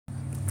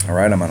All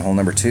right, I'm on hole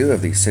number 2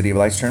 of the City of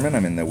Lights tournament.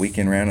 I'm in the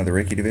weekend round of the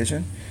Ricky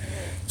division.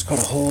 It's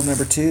called a hole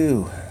number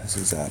 2. This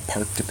is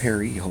Parc de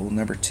Paris, hole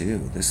number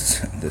 2.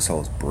 This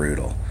hole is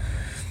brutal.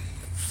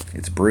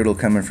 It's brutal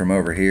coming from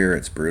over here.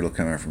 It's brutal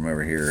coming from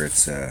over here.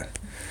 It's a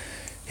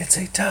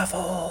tough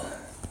hole,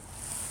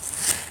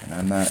 and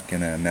I'm not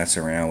gonna mess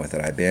around with it.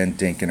 I've been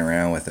dinking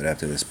around with it up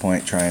to this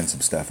point, trying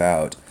some stuff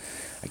out.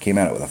 I came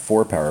at it with a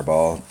 4-power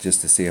ball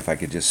just to see if I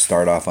could just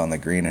start off on the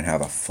green and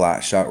have a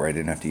flat shot where I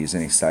didn't have to use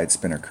any side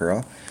spin or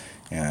curl.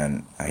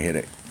 And I hit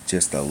it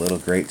just a little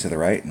great to the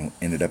right and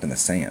ended up in the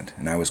sand.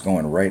 And I was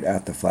going right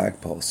at the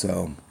flagpole,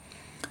 so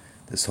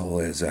this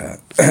hole is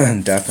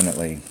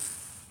definitely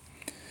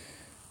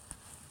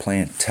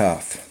playing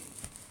tough.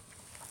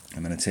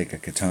 I'm going to take a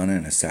Katana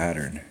and a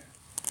Saturn.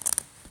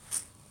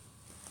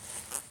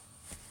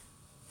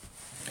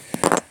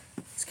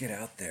 Let's get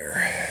out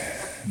there.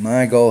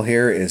 My goal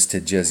here is to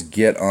just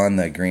get on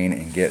the green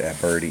and get a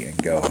birdie and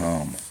go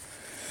home.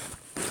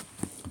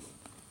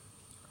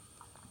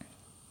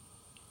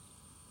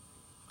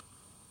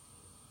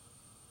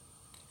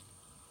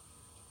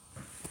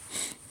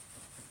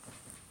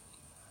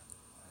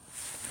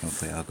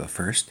 Hopefully I'll go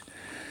first.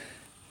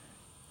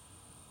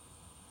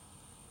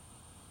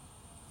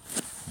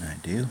 I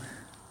do.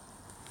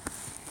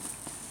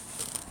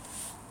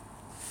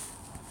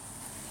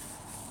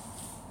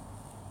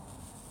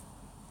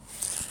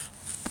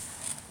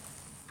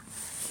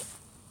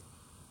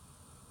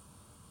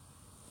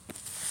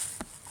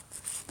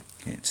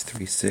 Okay, it's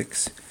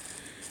 3-6.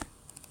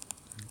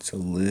 It's a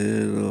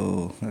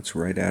little, that's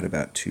right at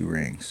about 2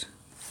 rings.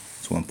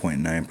 It's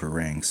 1.9 per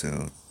ring,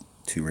 so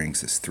 2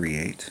 rings is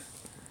 3/8.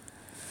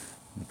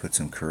 We'll put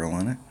some curl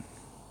on it.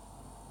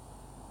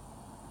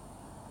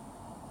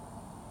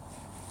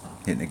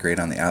 Hitting it great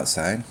on the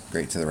outside,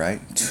 great to the right.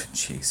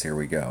 Jeez, here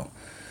we go.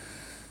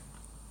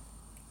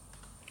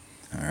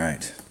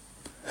 Alright,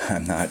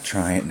 I'm not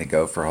trying to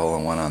go for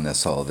hole-in-one on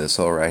this hole. This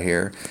hole right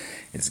here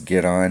is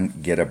get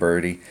on, get a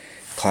birdie,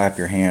 clap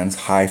your hands,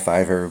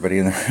 high-five everybody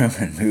in the room,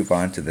 and move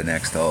on to the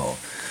next hole.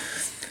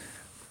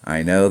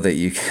 I know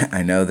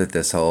that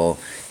this hole,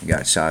 you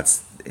got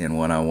shots in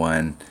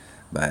one-on-one,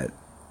 but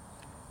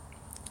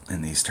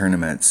in these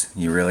tournaments,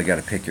 you really got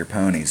to pick your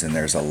ponies, and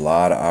there's a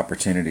lot of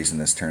opportunities in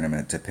this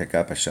tournament to pick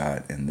up a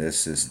shot, and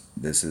this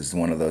is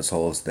one of those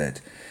holes that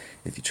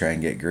if you try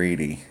and get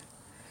greedy,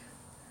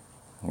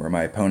 where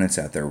my opponent's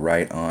at, they're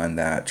right on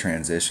that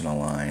transitional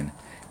line.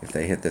 If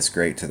they hit this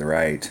great to the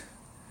right,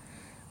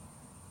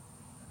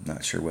 I'm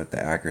not sure what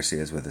the accuracy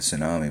is with the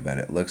Tsunami, but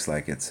it looks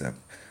like it's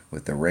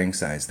with the ring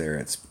size there,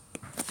 it's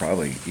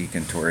probably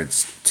eking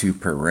towards 2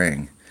 per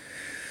ring.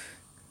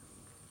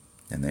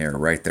 And they are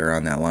right there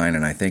on that line,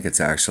 and I think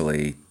it's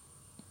actually,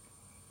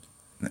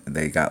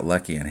 they got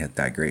lucky and hit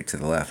that great to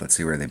the left. Let's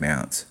see where they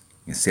bounce.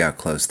 You can see how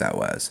close that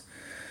was.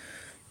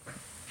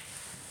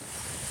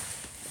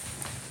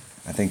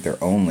 I think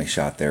their only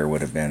shot there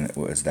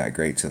was that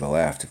great to the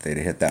left. If they'd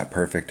hit that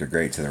perfect or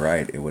great to the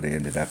right, it would have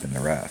ended up in the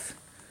rough.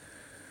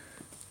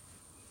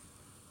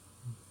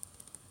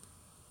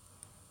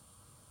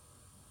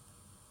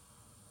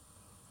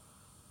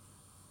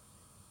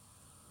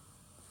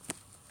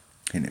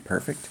 Hitting it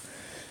perfect.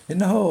 In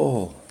the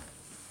hole.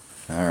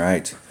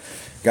 Alright.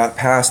 Got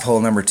past hole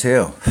number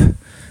 2.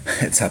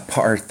 It's a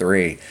par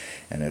 3,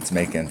 and it's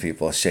making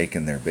people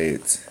shaking their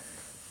boots.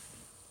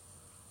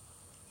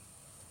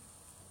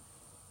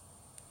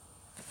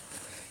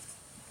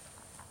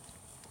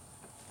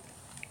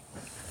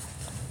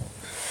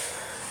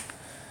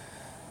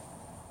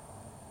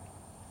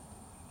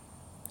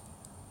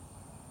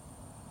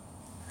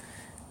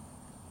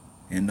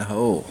 In the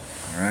hole.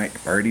 Alright,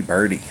 birdie,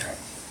 birdie.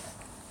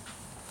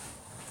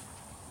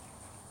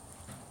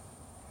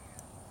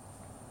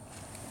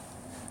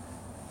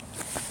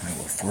 I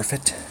will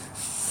forfeit.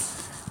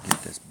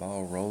 Get this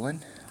ball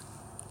rolling.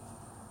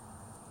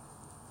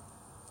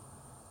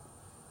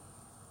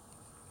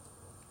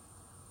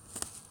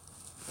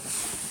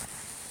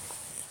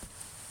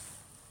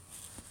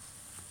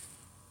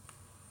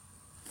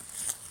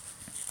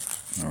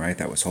 Alright,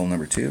 that was hole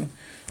number 2.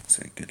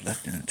 So good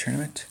luck in the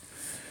tournament.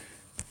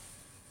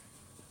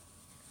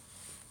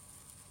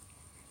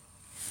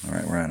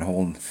 Alright, we're on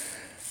hole.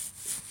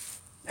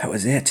 That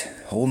was it.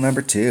 Hole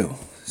number 2.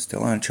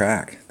 Still on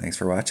track. Thanks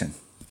for watching.